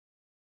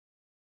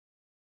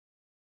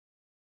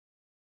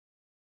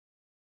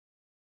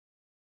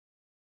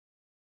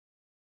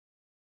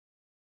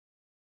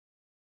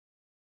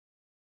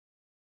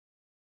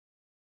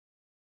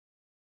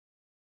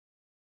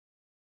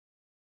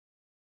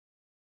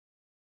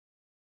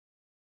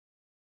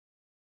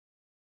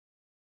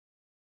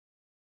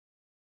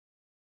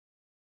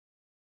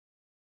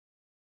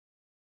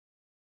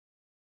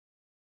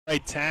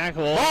Right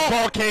tackle.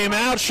 Ball came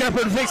out.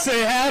 Shepard thinks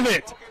they have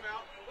it.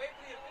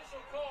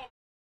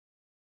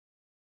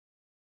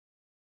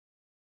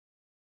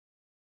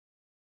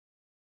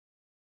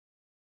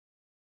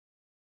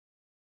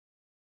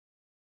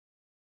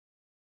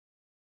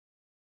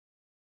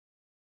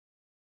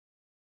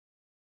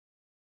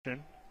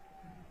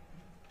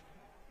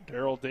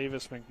 Darrell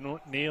Davis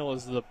McNeil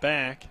is the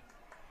back,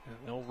 and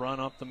they'll run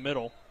up the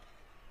middle.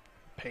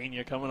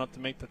 Pena coming up to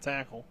make the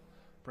tackle.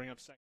 Bring up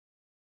second.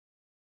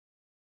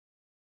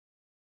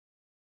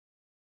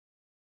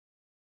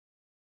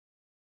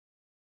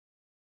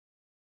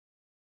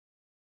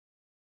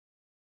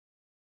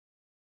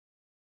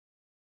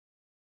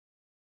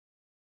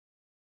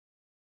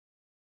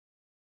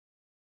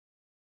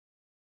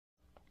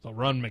 They'll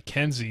run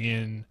McKenzie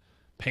in.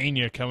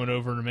 Pena coming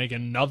over to make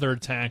another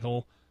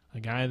tackle.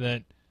 A guy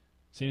that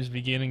seems to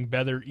be getting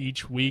better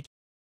each week.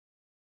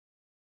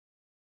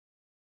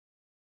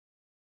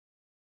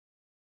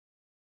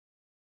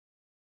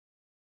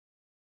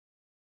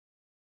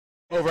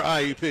 Over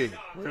IUP.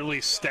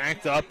 Really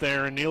stacked up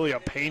there.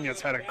 Enelio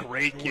Pena's had a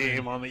great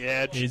game on the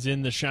edge. He's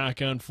in the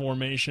shotgun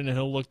formation, and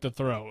he'll look to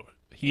throw.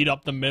 Heat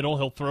up the middle.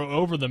 He'll throw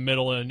over the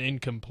middle and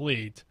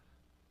incomplete.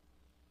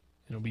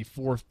 It'll be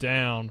fourth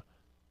down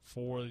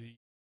for the...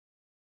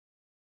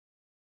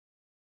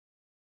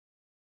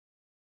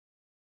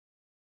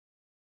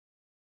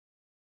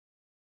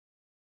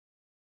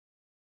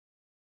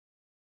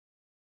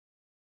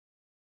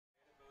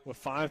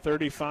 With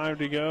 5:35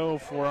 to go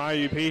for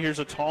IUP, here's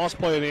a toss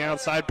play to the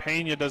outside.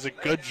 Pena does a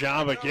good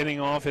job of getting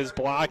off his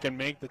block and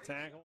make the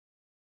tackle.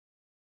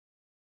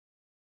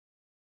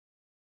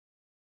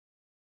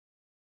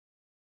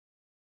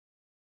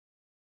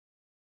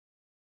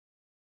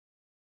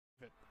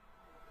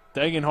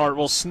 Degenhart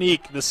will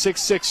sneak. The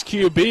 6'6"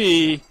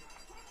 QB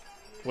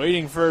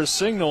waiting for a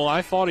signal.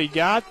 I thought he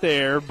got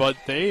there, but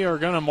they are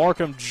going to mark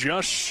him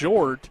just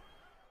short.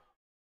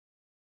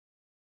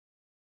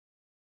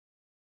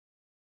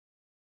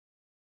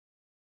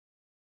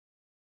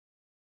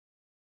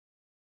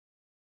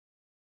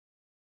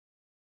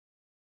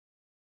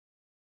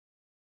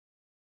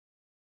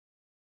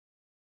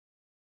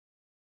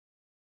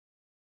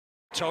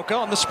 Toka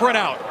on the sprint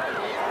out.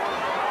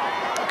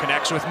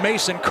 Connects with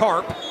Mason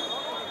Karp.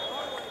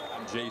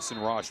 Jason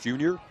Ross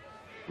Jr.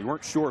 We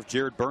weren't sure if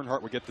Jared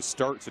Bernhardt would get the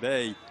start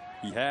today.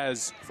 He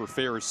has for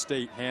Ferris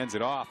State, hands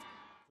it off.